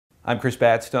I'm Chris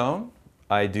Batstone.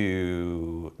 I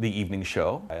do the evening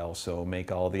show. I also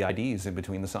make all the IDs in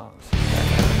between the songs.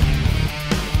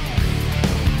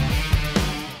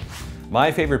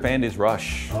 My favorite band is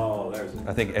Rush. Oh, there's it.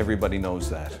 I think everybody knows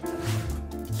that.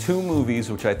 Two movies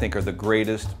which I think are the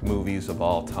greatest movies of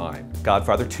all time.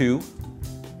 Godfather 2,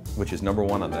 which is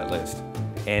 #1 on that list,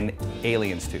 and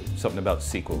Aliens 2, something about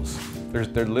sequels.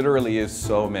 There literally is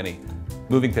so many.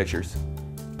 Moving pictures,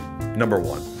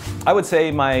 #1. I would say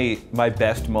my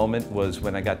best moment was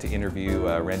when I got to interview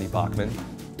Randy Bachman,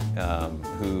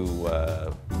 who,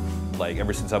 like,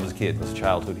 ever since I was a kid, was a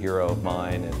childhood hero of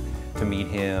mine, and to meet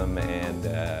him and,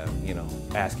 you know,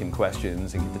 ask him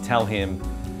questions and get to tell him,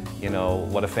 you know,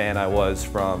 what a fan I was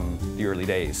from the early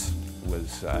days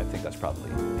was, I think that's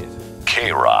probably it.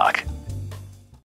 K-Rock.